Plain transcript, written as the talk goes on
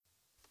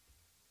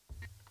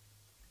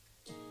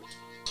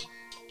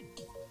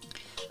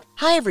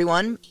Hi,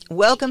 everyone.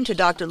 Welcome to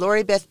Dr.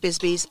 Lori Beth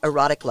Bisbee's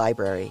Erotic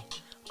Library.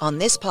 On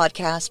this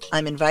podcast,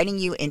 I'm inviting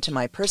you into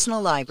my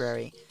personal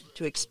library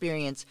to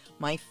experience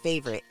my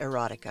favorite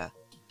erotica.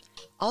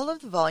 All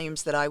of the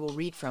volumes that I will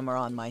read from are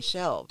on my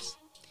shelves.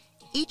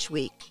 Each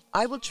week,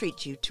 I will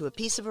treat you to a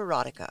piece of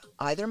erotica,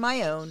 either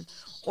my own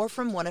or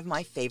from one of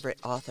my favorite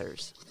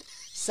authors.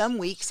 Some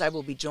weeks I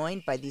will be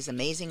joined by these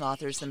amazing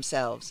authors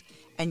themselves,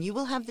 and you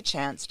will have the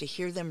chance to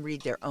hear them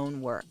read their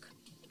own work.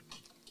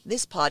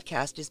 This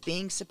podcast is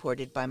being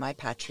supported by my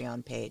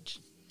Patreon page.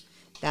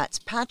 That's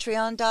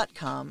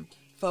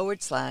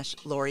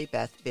patreon.com/Lori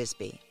Beth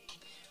Bisbee.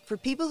 For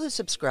people who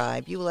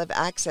subscribe, you will have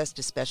access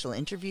to special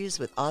interviews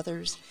with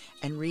authors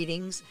and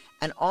readings,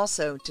 and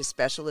also to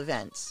special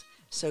events.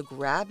 So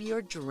grab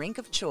your drink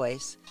of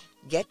choice,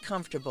 get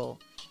comfortable,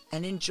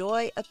 and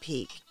enjoy a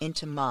peek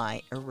into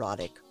my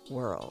erotic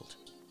world.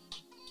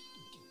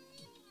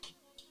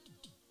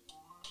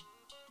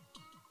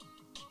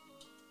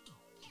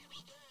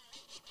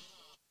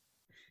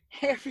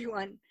 Hey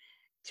everyone,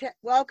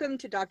 welcome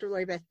to Dr.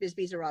 Lori Beth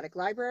Bisbee's Erotic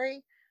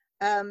Library.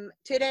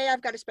 Today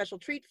I've got a special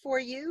treat for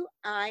you.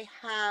 I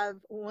have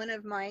one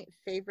of my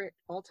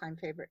all-time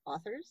favorite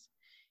authors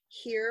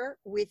here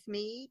with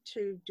me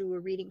to do a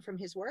reading from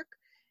his work.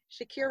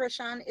 Shakir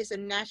Roshan is a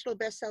national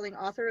best-selling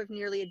author of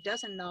nearly a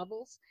dozen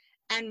novels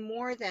and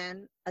more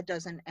than a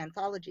dozen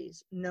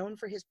anthologies. Known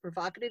for his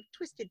provocative,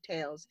 twisted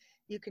tales,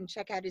 you can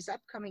check out his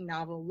upcoming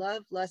novel,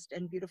 Love, Lust,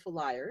 and Beautiful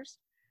Liars,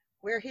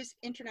 where his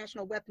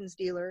international weapons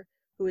dealer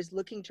who is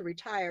looking to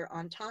retire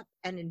on top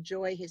and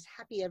enjoy his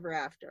happy ever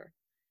after.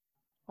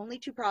 Only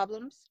two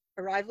problems: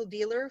 a rival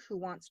dealer who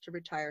wants to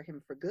retire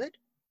him for good,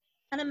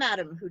 and a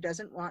madam who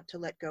doesn't want to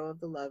let go of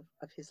the love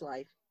of his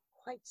life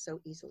quite so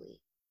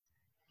easily.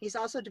 He's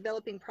also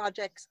developing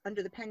projects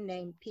under the pen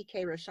name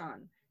PK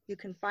Roshan. You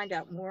can find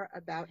out more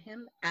about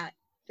him at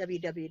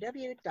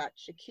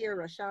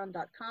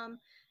www.shakirroshan.com.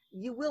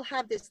 You will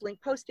have this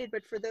link posted,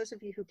 but for those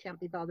of you who can't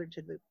be bothered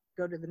to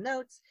go to the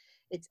notes,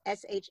 it's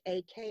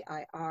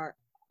SHAKIRRASHAAN,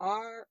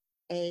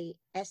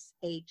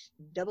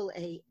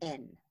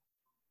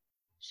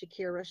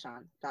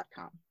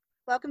 ShakirRoshan.com.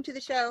 Welcome to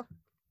the show.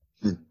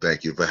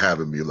 Thank you for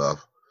having me,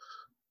 love.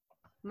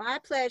 My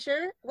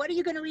pleasure. What are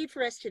you going to read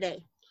for us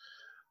today?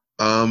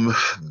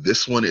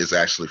 This one is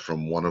actually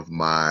from one of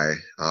my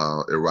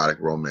erotic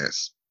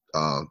romance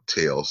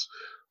tales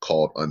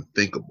called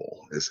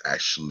Unthinkable. It's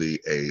actually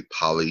a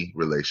poly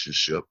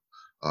relationship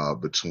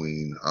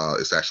between,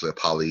 it's a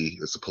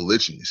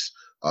polygynous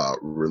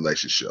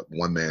relationship,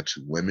 one man,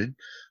 two women.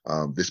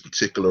 This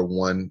particular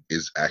one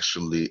is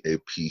actually a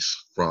piece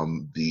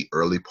from the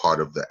early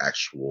part of the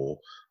actual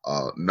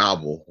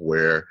novel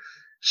where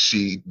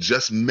she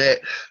just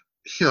met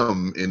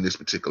him in this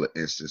particular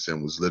instance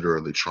and was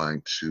literally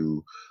trying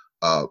to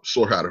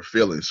sort out her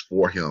feelings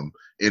for him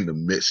in the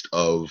midst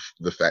of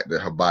the fact that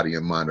her body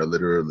and mind are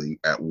literally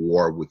at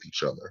war with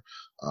each other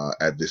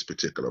at this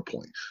particular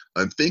point.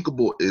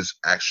 Unthinkable is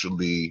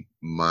actually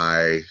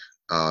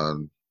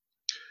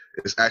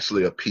it's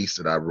actually a piece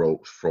that I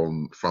wrote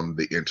from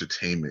the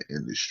entertainment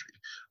industry.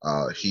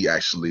 He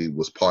actually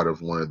was part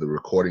of one of the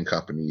recording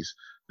companies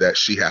that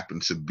she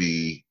happened to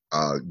be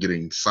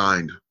getting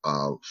signed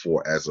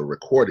for as a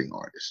recording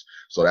artist.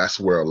 So that's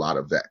where a lot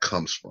of that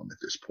comes from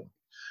at this point.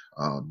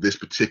 This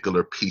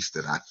particular piece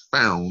that I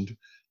found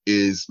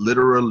is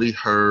literally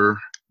her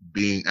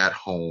being at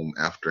home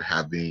after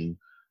having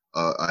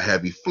a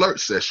heavy flirt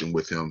session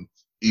with him,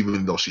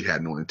 even though she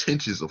had no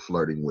intentions of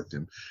flirting with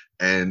him.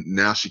 And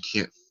now she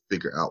can't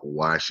figure out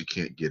why she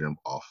can't get him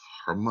off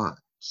her mind.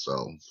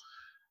 So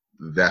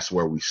that's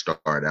where we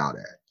start out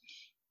at.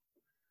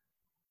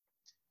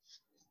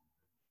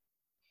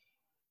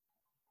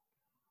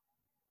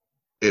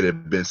 It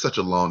had been such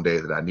a long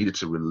day that I needed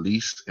to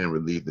release and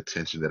relieve the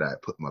tension that I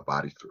had put my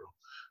body through.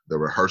 The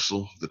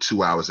rehearsal, the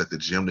 2 hours at the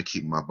gym to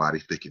keep my body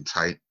thick and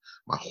tight,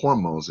 my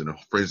hormones in a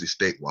frenzied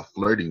state while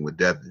flirting with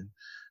Devin,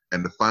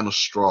 and the final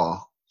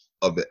straw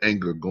of the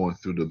anger going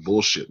through the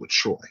bullshit with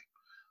Troy.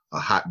 A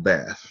hot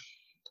bath,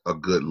 a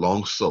good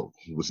long soak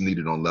was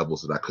needed on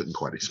levels that I couldn't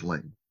quite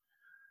explain.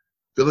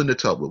 Filling the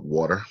tub with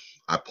water,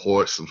 I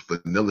poured some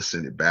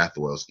vanilla-scented bath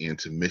oils in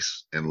to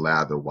mix and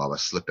lather while I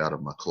slipped out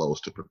of my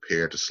clothes to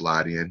prepare to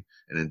slide in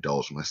and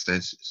indulge my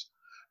senses.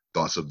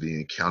 Thoughts of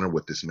the encounter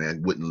with this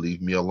man wouldn't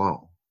leave me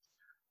alone.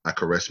 I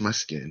caressed my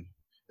skin,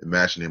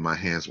 imagining my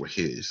hands were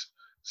his,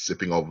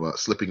 slipping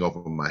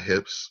over my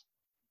hips,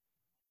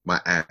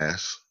 my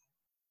ass,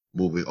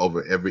 moving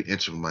over every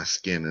inch of my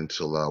skin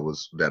until I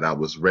was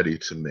ready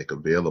to make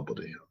available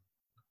to him.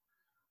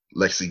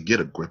 Lexi, get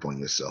a grip on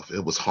yourself.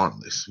 It was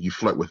harmless. You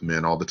flirt with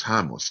men all the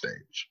time on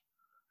stage.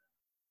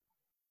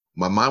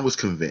 My mind was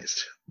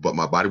convinced, but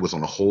my body was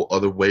on a whole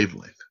other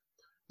wavelength.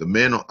 The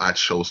men I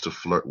chose to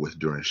flirt with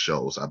during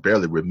shows, I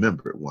barely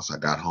remembered once I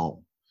got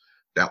home.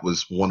 That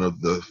was one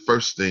of the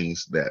first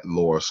things that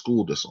Laura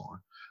schooled us on,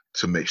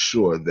 to make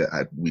sure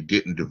that we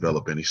didn't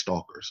develop any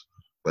stalkers.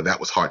 But that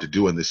was hard to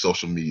do in this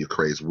social media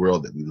crazed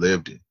world that we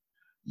lived in.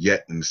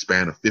 Yet, in the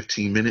span of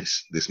 15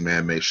 minutes, this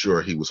man made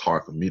sure he was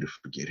hard for me to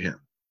forget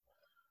him.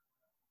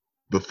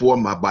 Before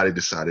my body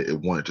decided it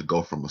wanted to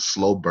go from a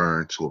slow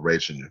burn to a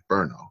raging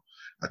inferno,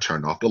 I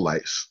turned off the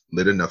lights,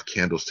 lit enough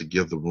candles to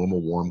give the room a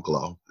warm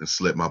glow, and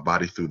slid my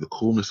body through the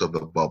coolness of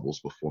the bubbles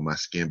before my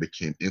skin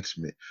became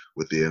intimate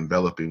with the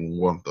enveloping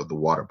warmth of the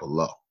water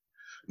below.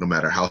 No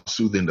matter how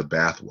soothing the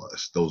bath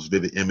was, those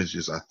vivid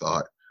images I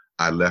thought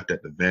I left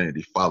at the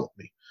vanity followed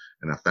me,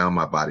 and I found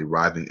my body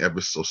writhing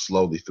ever so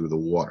slowly through the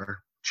water,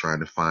 trying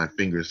to find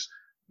fingers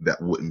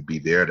that wouldn't be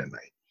there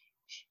tonight.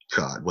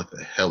 God, what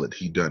the hell had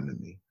he done to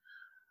me?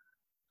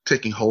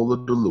 Taking hold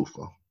of the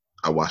loofah,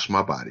 I washed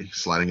my body,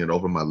 sliding it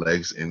over my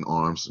legs and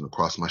arms and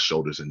across my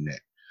shoulders and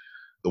neck.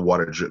 The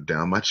water dripped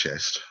down my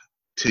chest,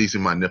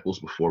 teasing my nipples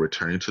before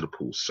returning to the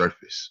pool's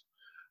surface.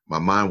 My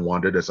mind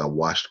wandered as I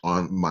washed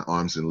my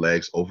arms and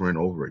legs over and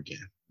over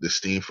again, the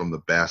steam from the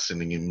bath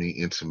sending me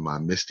into my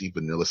misty,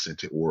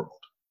 vanilla-scented world.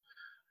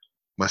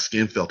 My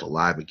skin felt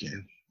alive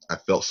again. I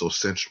felt so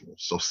sensual,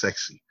 so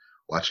sexy,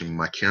 watching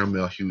my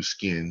caramel-hued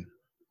skin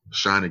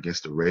shine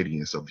against the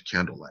radiance of the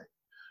candlelight.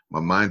 My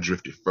mind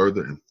drifted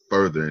further and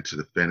further into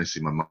the fantasy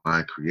my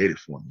mind created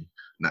for me,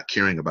 not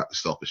caring about the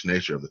selfish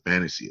nature of the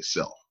fantasy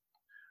itself.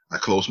 I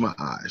closed my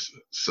eyes,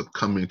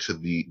 succumbing to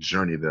the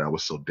journey that I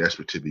was so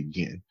desperate to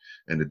begin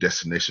and the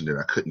destination that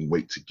I couldn't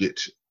wait to get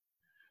to.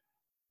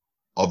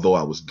 Although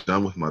I was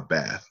done with my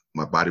bath,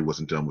 my body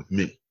wasn't done with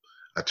me.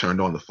 I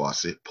turned on the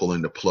faucet,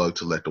 pulling the plug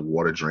to let the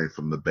water drain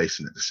from the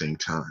basin at the same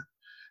time.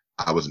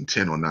 I was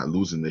intent on not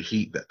losing the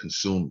heat that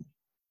consumed me.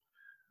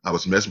 I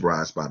was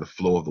mesmerized by the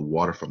flow of the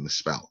water from the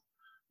spout,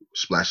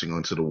 splashing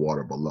onto the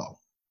water below.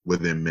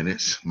 Within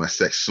minutes, my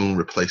sex soon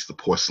replaced the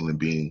porcelain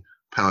being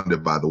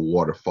pounded by the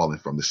water falling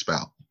from the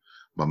spout.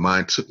 My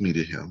mind took me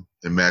to him,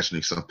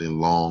 imagining something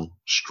long,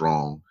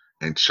 strong,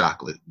 and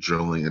chocolate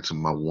drilling into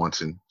my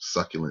wanton,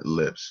 succulent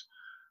lips,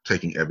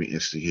 taking every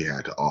instant he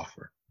had to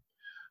offer.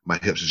 My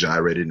hips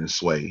gyrated and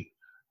swayed,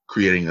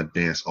 creating a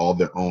dance all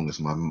their own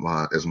as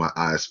my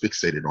eyes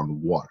fixated on the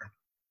water,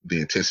 the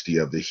intensity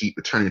of the heat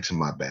returning to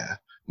my bath,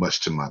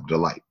 much to my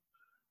delight.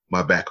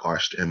 My back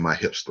arched and my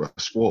hips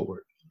thrust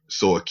forward.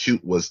 So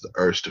acute was the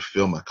urge to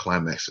feel my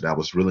climax that I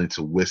was willing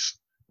to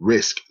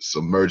risk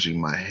submerging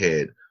my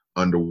head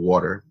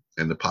underwater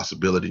and the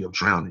possibility of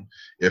drowning,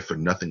 if for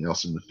nothing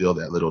else than to feel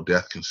that little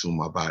death consume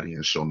my body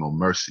and show no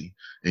mercy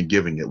in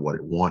giving it what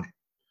it wanted.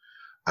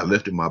 I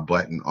lifted my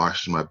butt and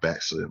arched my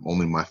back so that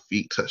only my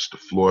feet touched the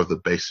floor of the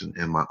basin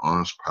and my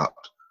arms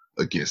propped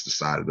against the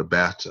side of the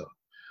bathtub.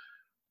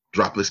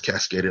 Droplets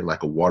cascaded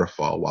like a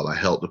waterfall while I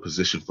held the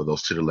position for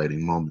those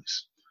titillating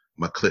moments.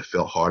 My clit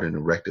felt hard and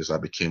erect as I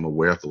became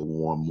aware of the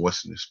warm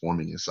moistness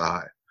forming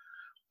inside.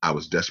 I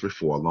was desperate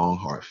for a long,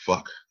 hard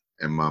fuck,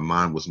 and my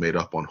mind was made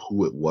up on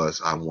who it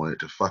was I wanted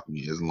to fuck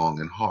me as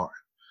long and hard.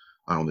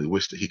 I only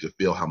wished that he could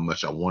feel how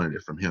much I wanted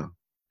it from him.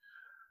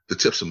 The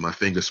tips of my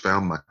fingers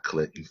found my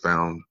clit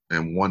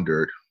and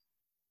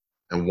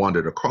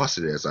wandered across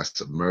it as I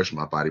submerged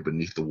my body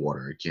beneath the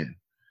water again.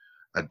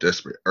 A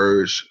desperate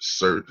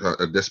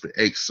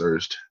ache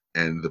surged,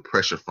 and the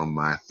pressure from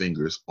my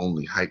fingers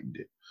only heightened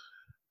it.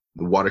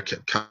 The water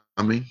kept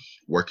coming,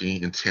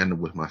 working in tandem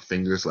with my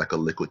fingers like a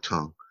liquid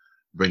tongue,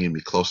 bringing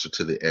me closer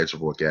to the edge of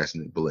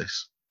orgasmic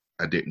bliss.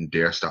 I didn't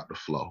dare stop the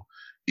flow,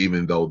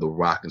 even though the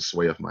rock and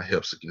sway of my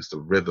hips against the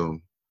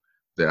rhythm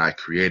that I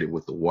created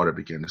with the water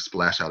began to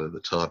splash out of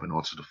the tub and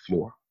onto the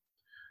floor.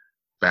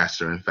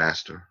 Faster and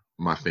faster,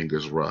 my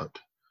fingers rubbed.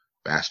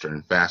 Faster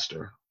and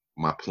faster,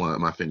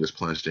 my fingers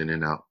plunged in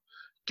and out,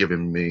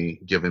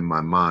 giving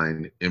my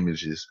mind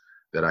images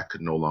that I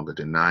could no longer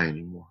deny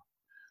anymore.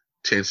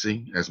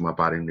 Tensing as my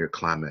body neared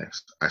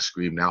climax, I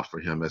screamed out for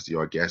him as the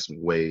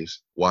orgasmic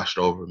waves washed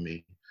over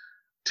me,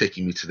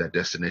 taking me to that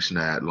destination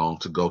I had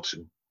longed to go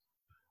to.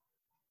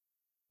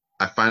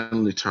 I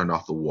finally turned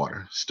off the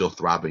water, still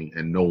throbbing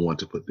and no one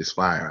to put this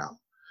fire out.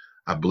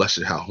 I blushed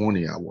at how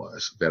horny I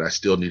was, that I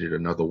still needed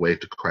another wave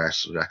to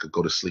crash so that I could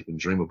go to sleep and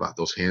dream about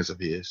those hands of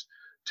his,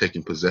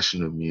 taking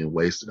possession of me in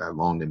ways that I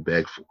longed and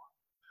begged for.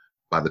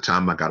 By the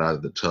time I got out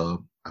of the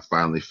tub, I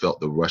finally felt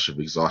the rush of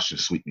exhaustion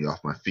sweep me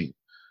off my feet,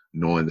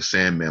 knowing the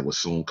Sandman would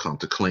soon come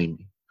to claim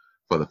me.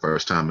 For the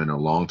first time in a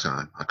long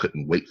time, I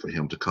couldn't wait for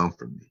him to come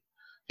for me.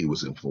 He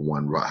was in for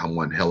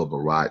one hell of a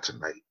ride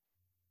tonight.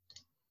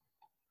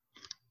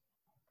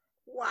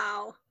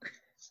 Wow.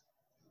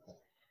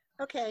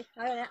 Okay,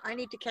 I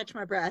need to catch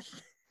my breath.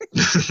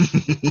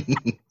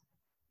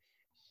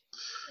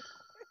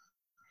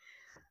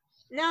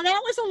 Now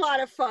that was a lot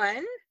of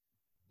fun.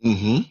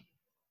 Mm-hmm.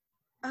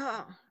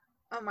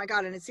 Oh my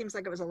God, and it seems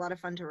like it was a lot of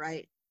fun to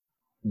write.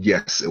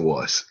 Yes, it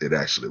was. It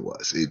actually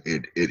was.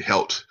 It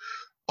helped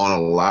on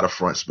a lot of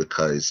fronts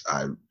because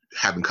I'm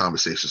having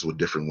conversations with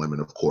different women,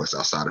 of course,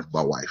 outside of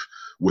my wife,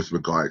 with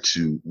regard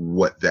to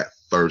what that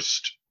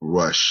first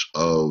rush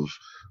of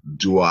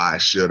do I,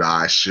 should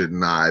I,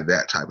 shouldn't I,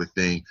 that type of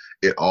thing,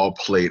 it all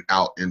played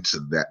out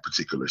into that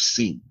particular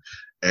scene.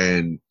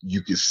 And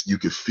you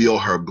could feel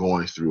her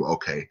going through,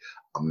 okay,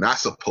 I'm not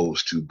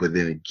supposed to, but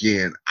then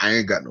again, I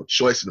ain't got no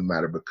choice in the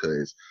matter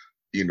because,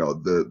 you know,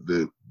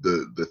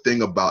 the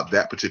thing about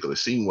that particular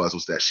scene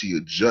was that she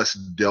had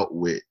just dealt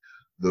with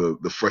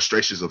the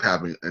frustrations of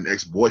having an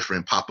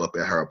ex-boyfriend pop up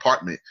at her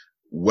apartment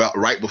well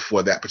right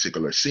before that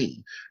particular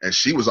scene. And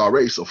she was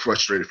already so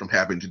frustrated from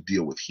having to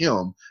deal with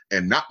him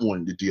and not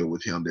wanting to deal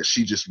with him that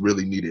she just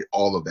really needed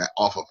all of that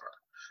off of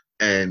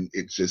her. And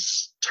it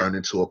just turned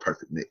into a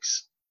perfect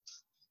mix.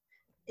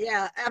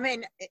 Yeah, I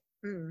mean,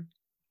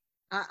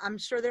 I'm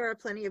sure there are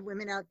plenty of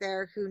women out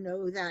there who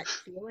know that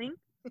feeling.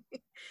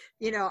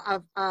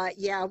 Of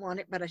yeah, I want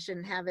it, but I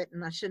shouldn't have it,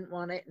 and I shouldn't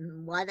want it,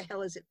 and why the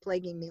hell is it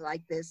plaguing me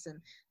like this? And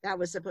that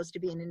was supposed to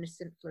be an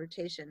innocent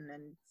flirtation,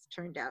 and it's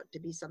turned out to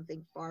be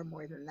something far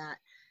more than that.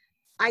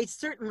 I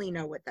certainly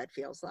know what that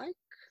feels like.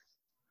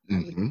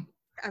 Mm-hmm.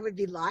 I would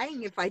be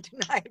lying if I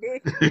denied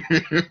it.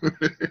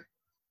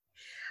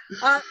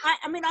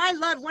 I mean, I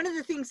love, one of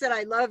the things that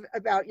I love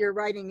about your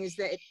writing is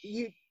that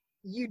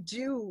you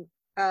do,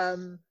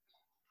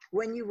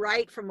 when you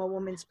write from a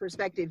woman's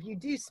perspective, you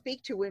do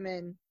speak to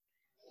women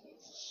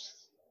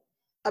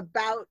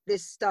about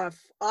this stuff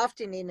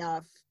often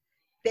enough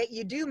that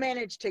you do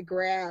manage to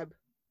grab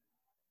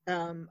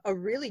a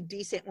really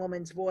decent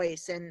woman's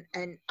voice. And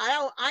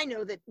I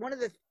know that one of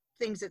the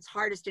things that's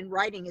hardest in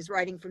writing is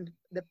writing from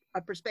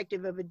a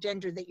perspective of a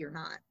gender that you're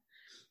not.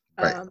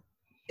 Right.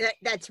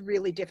 That's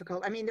really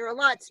difficult. I mean, there are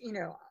lots,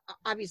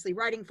 obviously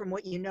writing from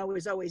what you know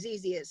is always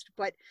easiest,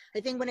 but I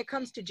think when it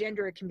comes to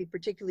gender, it can be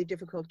particularly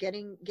difficult.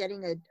 Getting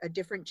a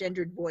different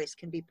gendered voice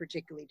can be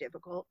particularly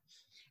difficult.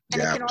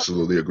 And Yeah, it can also,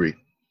 absolutely agree.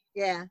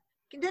 yeah,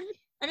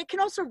 and it can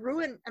also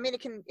ruin, I mean,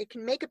 it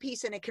can make a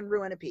piece and it can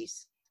ruin a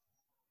piece.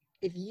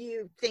 If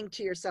you think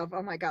to yourself,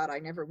 oh my God, I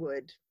never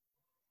would,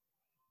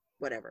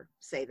 whatever,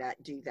 say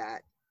that, do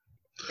that.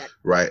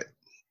 Right.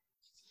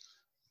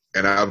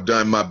 And I've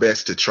done my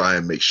best to try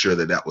and make sure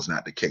that that was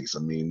not the case. I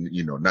mean,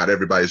 not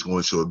everybody's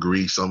going to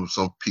agree. Some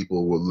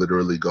people will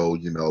literally go,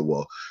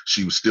 well,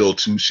 she was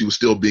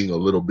still being a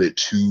little bit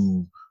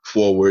too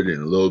forward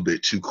and a little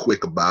bit too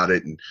quick about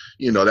it, and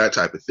that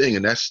type of thing.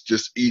 And that's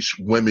just each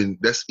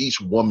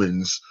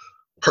woman's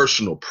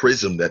personal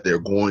prism that they're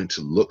going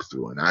to look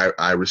through, and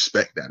I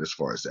respect that as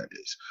far as that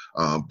is.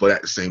 But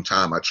at the same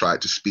time, I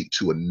tried to speak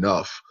to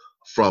enough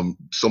from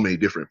so many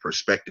different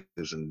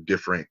perspectives and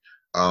different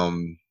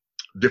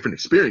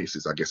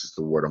experiences, I guess is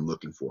the word I'm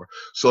looking for,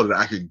 so that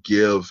I could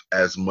give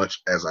as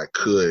much as I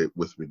could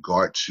with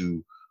regard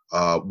to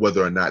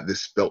whether or not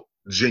this felt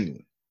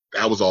genuine.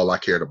 That was all I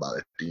cared about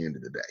at the end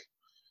of the day.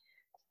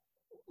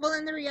 Well,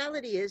 and the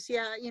reality is,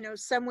 yeah,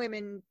 some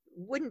women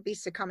wouldn't be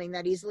succumbing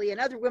that easily,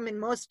 and other women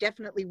most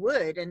definitely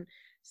would. And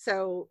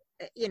so,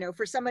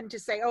 for someone to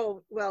say,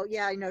 oh, well,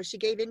 yeah, she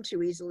gave in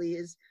too easily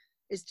is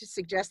to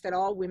suggest that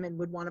all women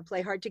would want to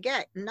play hard to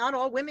get. Not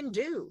all women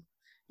do.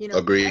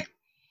 Agreed.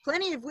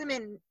 Plenty of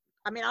women,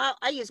 I mean,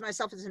 I use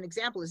myself as an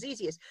example as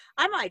easiest.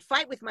 I might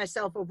fight with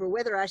myself over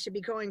whether I should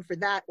be going for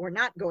that or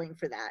not going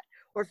for that,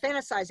 or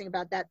fantasizing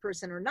about that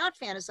person or not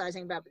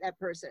fantasizing about that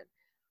person.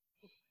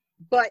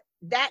 But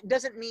that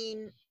doesn't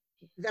mean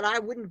that I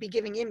wouldn't be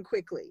giving in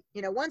quickly.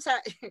 Once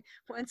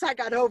I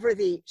got over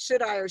the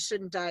should I or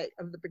shouldn't I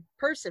of the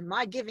person,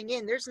 my giving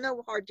in, there's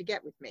no hard to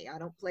get with me. I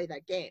don't play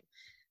that game.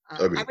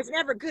 I was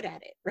never good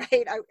at it,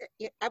 right?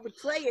 I would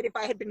play it if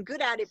I had been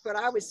good at it, but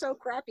I was so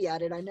crappy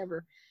at it, I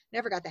never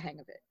got the hang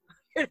of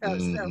it.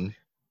 Mm-hmm. So,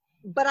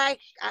 but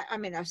I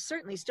mean, I've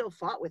certainly still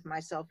fought with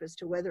myself as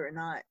to whether or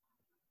not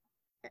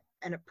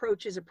an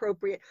approach is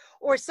appropriate,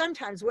 or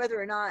sometimes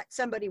whether or not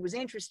somebody was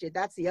interested.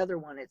 That's the other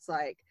one. It's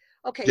like,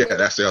 okay, yeah,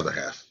 that's the other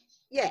half.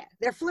 Yeah,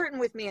 they're flirting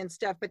with me and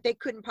stuff, but they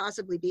couldn't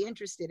possibly be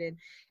interested in.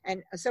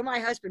 And so my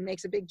husband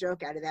makes a big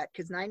joke out of that,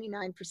 because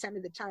 99%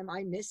 of the time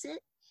I miss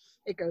it.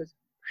 It goes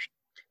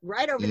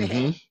right over the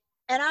head.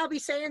 And I'll be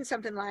saying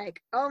something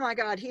like, oh my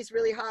God, he's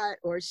really hot,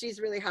 or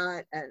she's really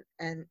hot,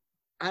 and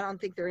I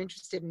don't think they're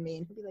interested in me.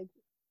 And he'll be like,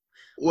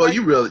 well,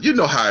 you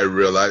know how I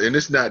realize, and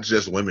it's not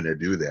just women that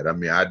do that. I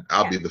mean,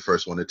 I'll be the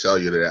first one to tell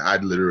you that I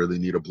literally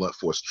need a blunt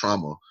force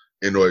trauma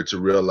in order to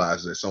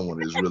realize that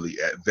someone is really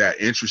that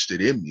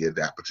interested in me at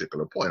that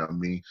particular point. I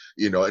mean,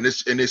 and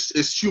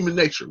it's human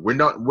nature.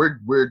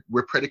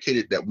 We're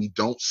predicated that we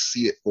don't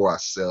see it for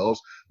ourselves.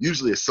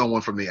 Usually it's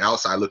someone from the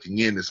outside looking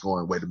in that's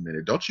going, wait a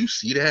minute, don't you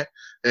see that?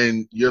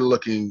 And you're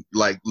looking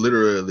like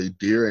literally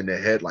deer in the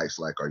headlights,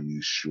 like, are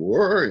you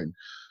sure? And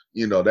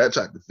that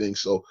type of thing.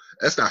 So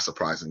that's not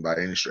surprising by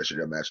any stretch of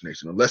the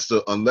imagination, unless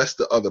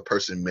the other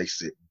person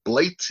makes it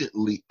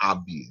blatantly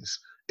obvious.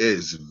 It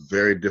is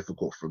very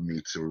difficult for me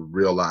to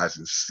realize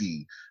and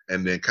see,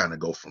 and then kind of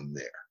go from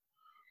there.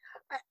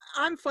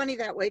 I'm funny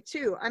that way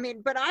too. I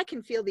mean, but I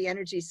can feel the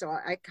energy, so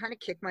I kind of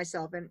kick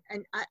myself, and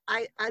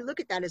I look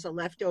at that as a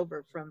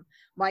leftover from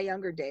my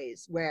younger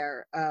days,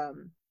 where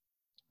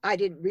I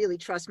didn't really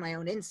trust my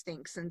own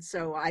instincts, and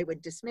so I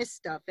would dismiss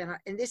stuff.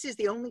 And this is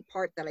the only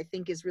part that I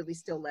think is really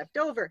still left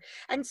over.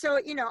 And so,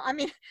 I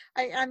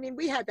mean,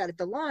 we had that at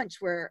the launch,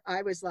 where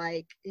I was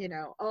like,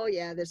 oh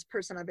yeah, this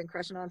person I've been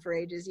crushing on for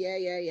ages.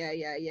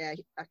 Yeah.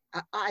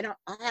 I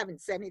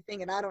haven't said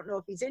anything, and I don't know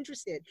if he's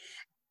interested.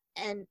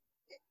 And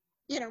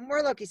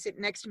Morloki's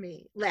sitting next to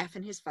me,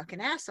 laughing his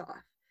fucking ass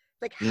off.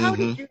 Like, how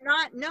did you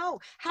not know?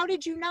 How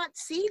did you not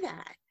see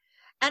that?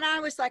 And I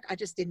was like, I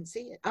just didn't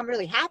see it. I'm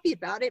really happy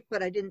about it,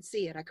 but I didn't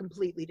see it. I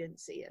completely didn't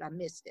see it. I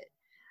missed it.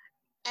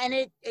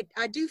 And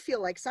I do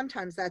feel like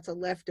sometimes that's a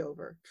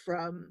leftover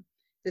from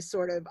this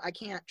sort of, I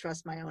can't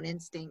trust my own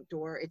instinct,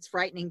 or it's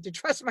frightening to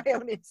trust my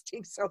own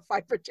instinct. So if I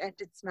pretend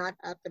it's not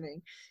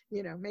happening,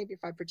 maybe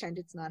if I pretend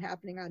it's not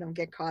happening, I don't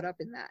get caught up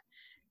in that.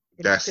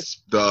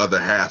 That's the other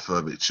half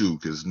of it too,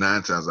 because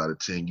 9 times out of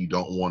 10, you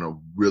don't want to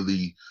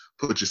really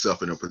put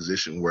yourself in a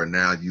position where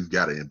now you've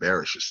got to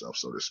embarrass yourself,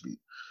 so to speak.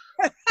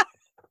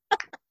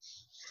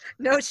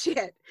 No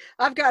shit.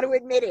 I've got to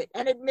admit it.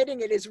 And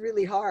admitting it is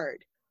really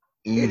hard.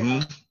 Mm-hmm.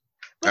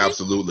 But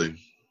Absolutely.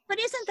 But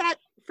isn't that,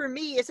 for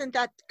me, isn't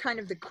that kind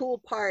of the cool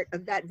part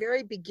of that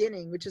very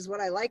beginning, which is what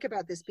I like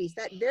about this piece,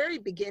 that very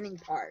beginning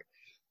part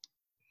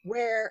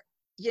where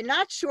you're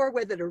not sure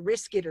whether to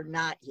risk it or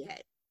not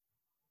yet.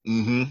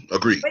 Mm-hmm.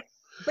 Agreed.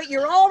 But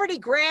you're already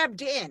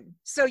grabbed in.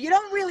 So you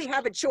don't really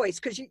have a choice,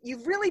 because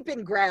you've really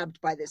been grabbed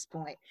by this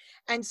point.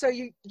 And so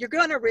you're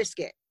going to risk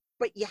it,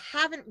 but you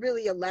haven't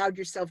really allowed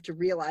yourself to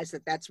realize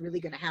that that's really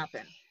going to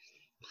happen.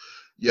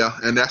 Yeah,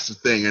 and that's the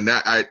thing. And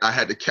that I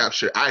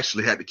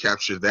actually had to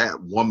capture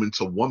that woman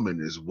to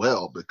woman as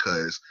well,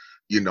 because,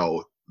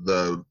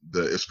 the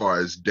as far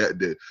as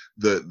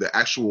the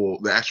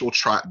actual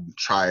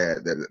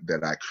triad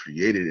that I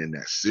created in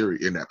that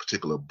series, in that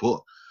particular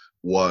book,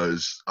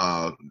 was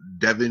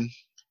Devin,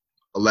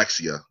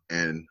 Alexia,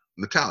 and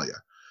Natalia.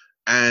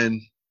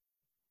 And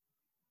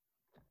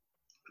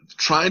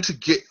trying to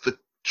get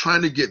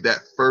that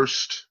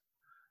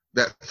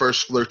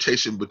first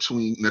flirtation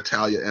between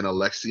Natalia and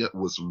Alexia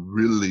was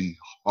really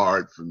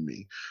hard for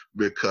me,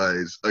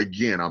 because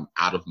again, I'm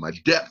out of my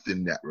depth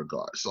in that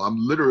regard. So I'm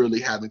literally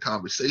having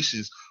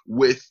conversations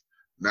with,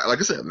 like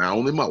I said, not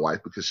only my wife,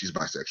 because she's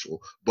bisexual,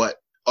 but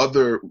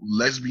other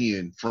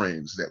lesbian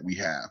friends that we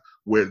have,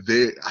 where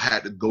they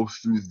had to go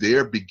through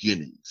their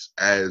beginnings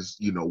as,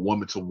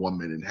 woman to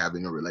woman and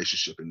having a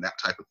relationship and that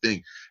type of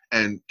thing,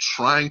 and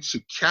trying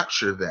to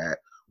capture that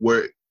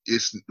where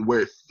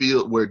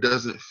it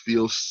doesn't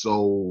feel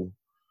so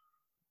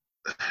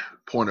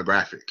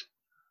pornographic.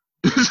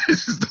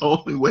 This is the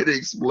only way to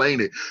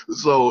explain it.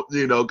 So,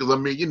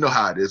 because you know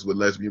how it is with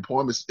lesbian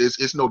porn.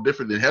 It's no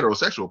different than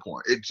heterosexual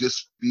porn. It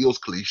just feels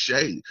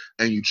cliche,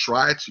 and you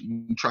try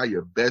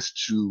your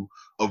best to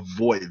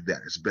avoid that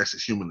as best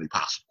as humanly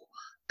possible.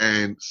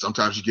 And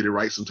sometimes you get it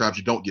right, sometimes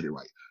you don't get it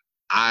right.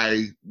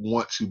 I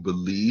want to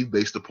believe,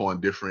 based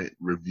upon different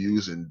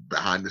reviews and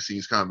behind the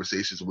scenes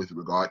conversations with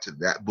regard to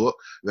that book,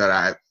 that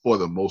I, for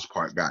the most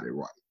part, got it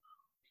right.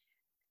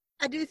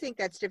 I do think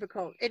that's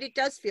difficult. It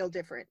does feel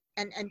different.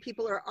 And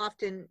people are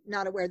often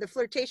not aware. The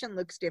flirtation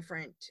looks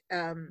different.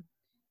 I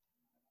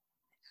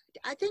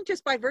think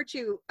just by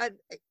virtue that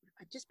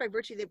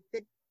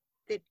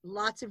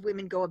lots of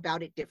women go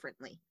about it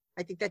differently.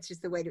 I think that's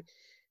just the way to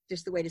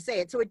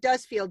say it. So it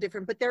does feel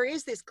different, but there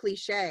is this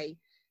cliche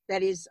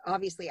that is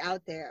obviously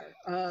out there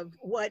of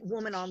what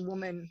woman on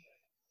woman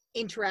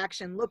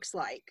interaction looks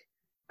like.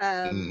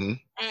 Mm-hmm.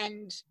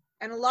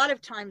 And a lot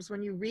of times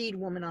when you read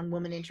woman on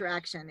woman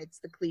interaction, it's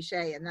the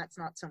cliche, and that's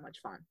not so much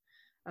fun.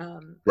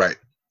 Right.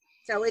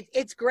 So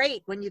it's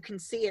great when you can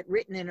see it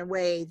written in a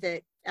way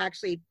that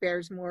actually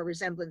bears more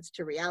resemblance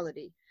to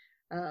reality,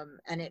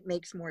 and it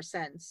makes more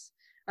sense.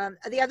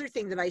 The other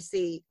thing that I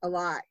see a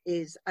lot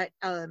is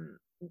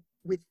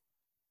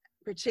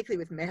particularly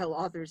with male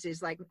authors,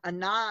 is like a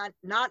not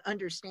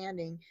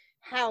understanding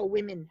how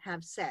women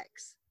have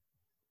sex,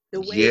 the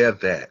way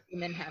that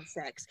women have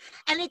sex.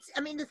 And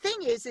the thing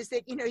is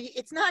that,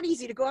 it's not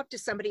easy to go up to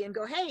somebody and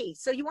go, hey,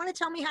 so you want to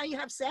tell me how you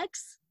have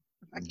sex?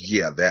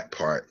 Yeah, that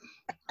part.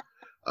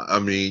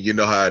 You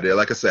know how it is.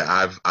 Like I said,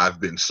 I've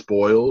been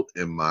spoiled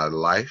in my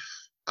life.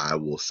 I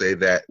will say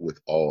that with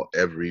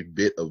every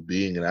bit of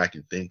being that I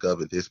can think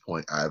of at this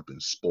point. I've been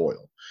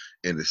spoiled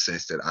in the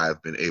sense that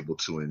I've been able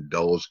to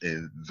indulge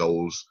in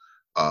those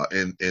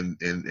in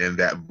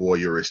that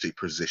voyeuristic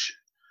position,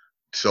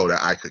 so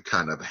that I could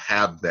kind of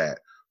have that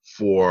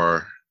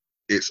for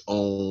its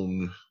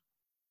own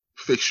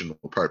fictional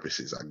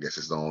purposes, I guess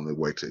is the only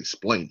way to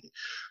explain it.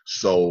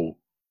 So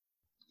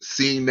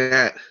seeing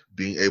that,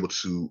 being able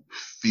to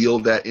feel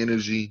that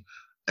energy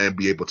and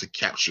be able to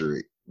capture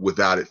it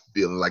without it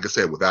feeling, like I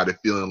said, without it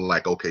feeling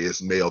like, okay,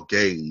 it's male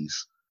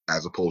gaze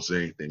as opposed to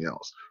anything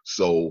else.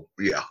 So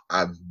yeah,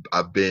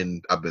 I've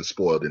been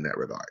spoiled in that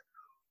regard.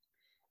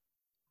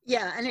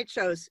 Yeah, and it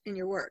shows in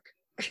your work.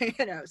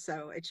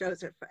 So it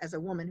shows as a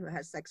woman who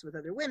has sex with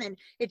other women,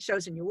 it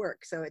shows in your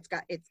work. So it's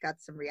got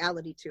some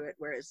reality to it,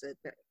 whereas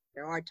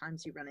there are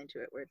times you run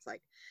into it where it's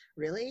like,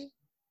 really?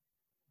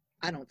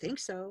 I don't think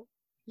so.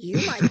 You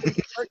might think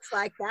it works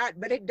like that,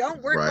 but it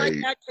don't work like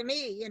Right. that to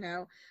me.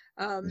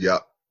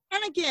 Yep.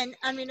 And again,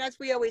 as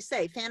we always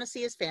say,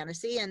 fantasy is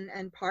fantasy,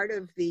 and part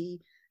of the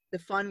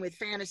fun with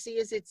fantasy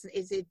is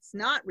it's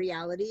not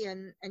reality,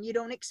 and you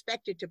don't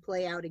expect it to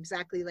play out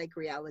exactly like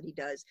reality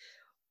does.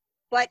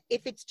 But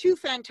if it's too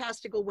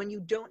fantastical when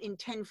you don't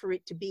intend for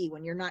it to be,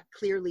 when you're not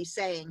clearly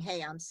saying,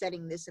 hey, I'm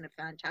setting this in a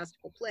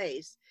fantastical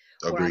place,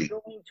 or I'm Agreed.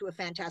 going to a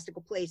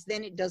fantastical place,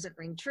 then it doesn't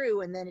ring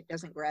true, and then it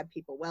doesn't grab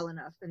people well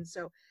enough. And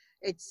so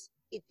it's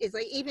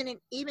like even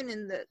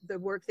in the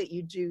work that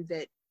you do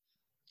that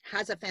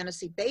has a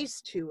fantasy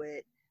base to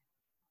it,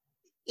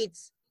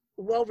 it's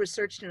well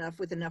researched enough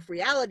with enough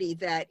reality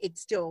that it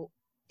still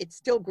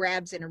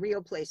grabs in a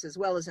real place as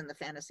well as in the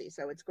fantasy.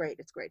 So it's great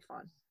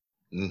fun.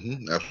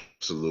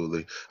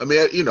 Absolutely. I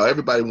mean, you know,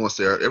 everybody wants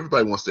their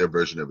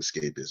version of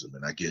escapism,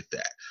 and I get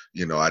that.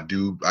 You know, I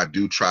do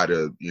try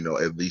to, you know,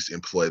 at least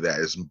employ that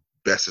as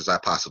best as I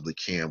possibly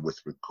can with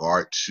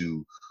regard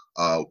to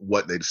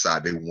what they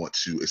decide they want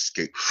to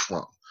escape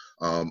from.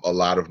 A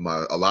lot of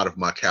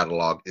my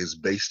catalog is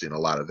based in a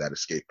lot of that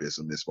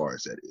escapism, as far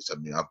as that is. I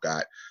mean, I've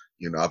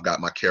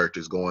got my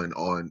characters going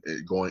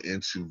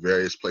into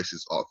various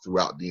places all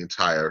throughout the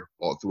entire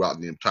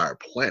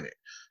planet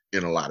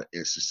in a lot of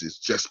instances,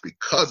 just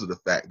because of the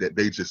fact that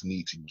they just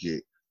need to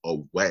get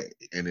away,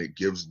 and it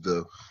gives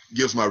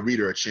my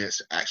reader a chance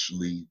to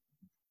actually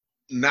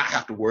not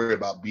have to worry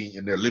about being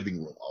in their living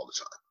room all the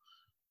time.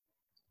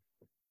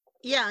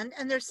 Yeah,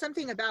 and there's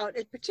something about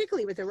it,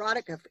 particularly with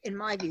erotica, in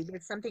my view,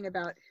 there's something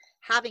about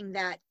having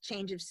that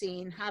change of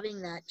scene,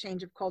 having that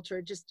change of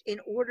culture, just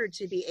in order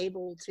to be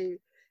able to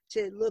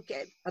look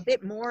at a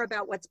bit more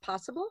about what's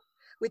possible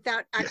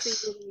without actually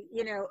Yes. really,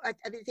 you know, I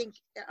think,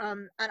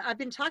 and I've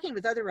been talking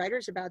with other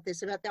writers about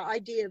this, about the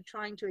idea of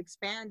trying to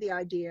expand the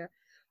idea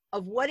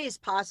of what is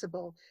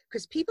possible,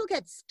 because people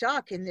get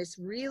stuck in this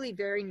really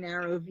very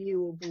narrow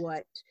view of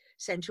what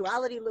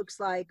sensuality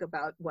looks like,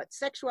 about what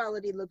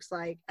sexuality looks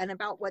like, and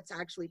about what's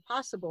actually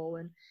possible.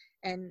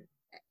 And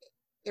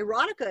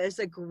erotica is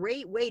a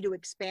great way to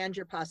expand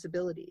your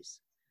possibilities.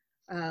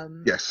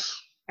 Yes,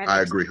 And I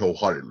there's, agree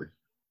wholeheartedly.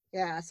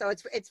 yeah, so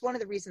it's one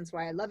of the reasons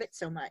why I love it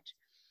so much.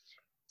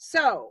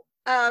 So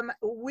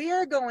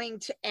we're going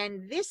to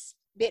end this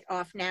bit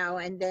off now,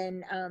 and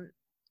then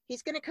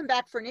he's going to come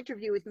back for an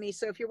interview with me.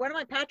 So if you're one of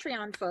my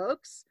Patreon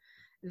folks,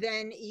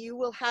 then you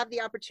will have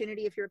the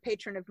opportunity, if you're a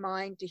patron of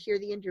mine, to hear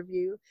the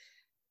interview.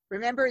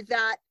 Remember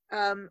that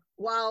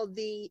while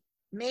the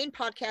main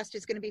podcast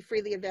is going to be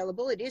freely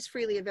available, it is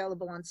freely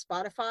available on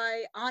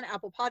Spotify, on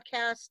Apple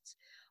Podcasts,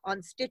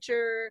 on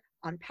Stitcher,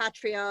 on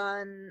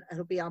Patreon.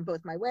 It'll be on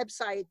both my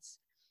websites.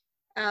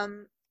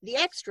 The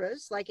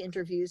extras, like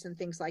interviews and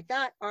things like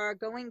that, are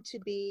going to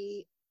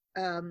be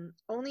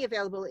only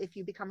available if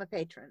you become a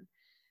patron.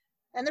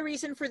 And the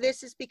reason for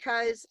this is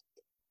because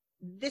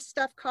this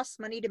stuff costs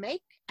money to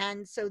make.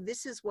 And so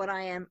this is what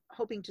I am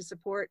hoping to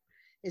support,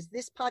 is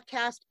this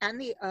podcast and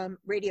the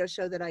radio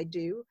show that I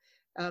do,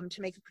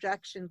 to make the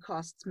production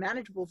costs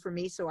manageable for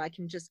me, so I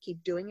can just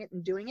keep doing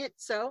it.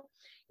 So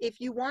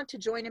if you want to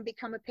join and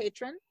become a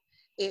patron,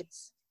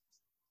 it's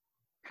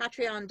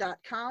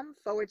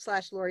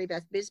patreon.com/Lori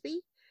Beth Bisbee.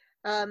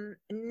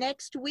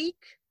 Next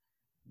week,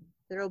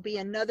 there will be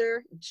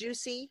another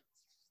juicy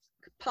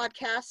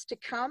podcast to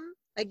come.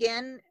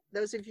 Again,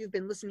 those of you who've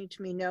been listening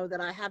to me know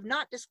that I have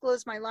not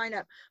disclosed my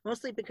lineup,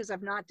 mostly because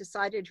I've not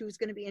decided who's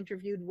going to be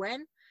interviewed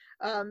when.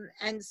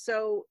 And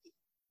so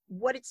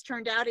what it's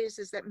turned out is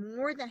that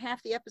more than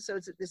half the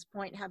episodes at this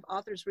point have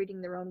authors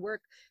reading their own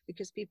work,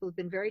 because people have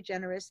been very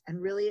generous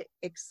and really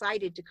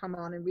excited to come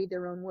on and read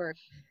their own work.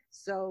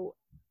 So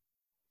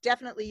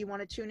definitely you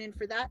want to tune in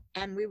for that,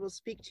 and we will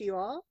speak to you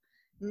all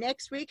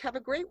next week. Have a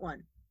great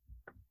one.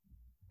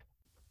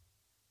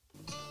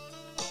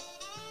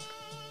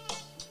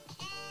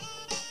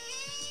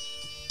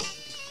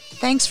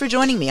 Thanks for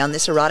joining me on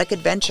this erotic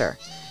adventure.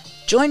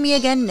 Join me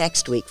again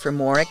next week for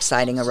more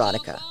exciting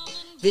erotica.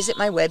 Visit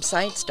my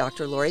websites,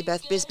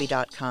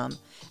 drloribethbisbee.com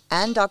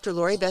and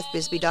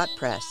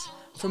drloribethbisbee.press,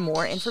 for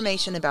more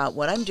information about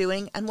what I'm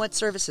doing and what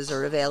services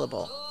are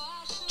available.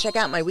 Check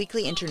out my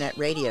weekly internet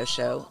radio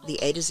show, The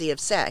A to Z of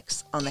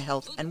Sex, on the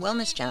Health and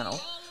Wellness Channel,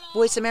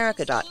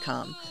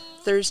 voiceamerica.com,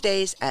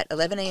 Thursdays at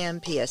 11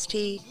 a.m. PST,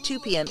 2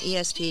 p.m.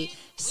 EST,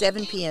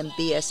 7 p.m.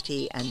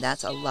 BST, and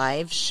that's a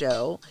live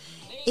show.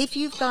 If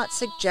you've got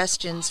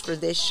suggestions for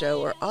this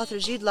show or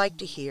authors you'd like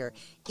to hear,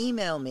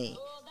 email me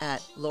at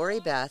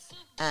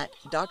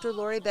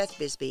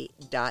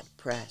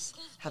loribeth@drloribethbisbee.press.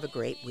 Have a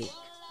great week.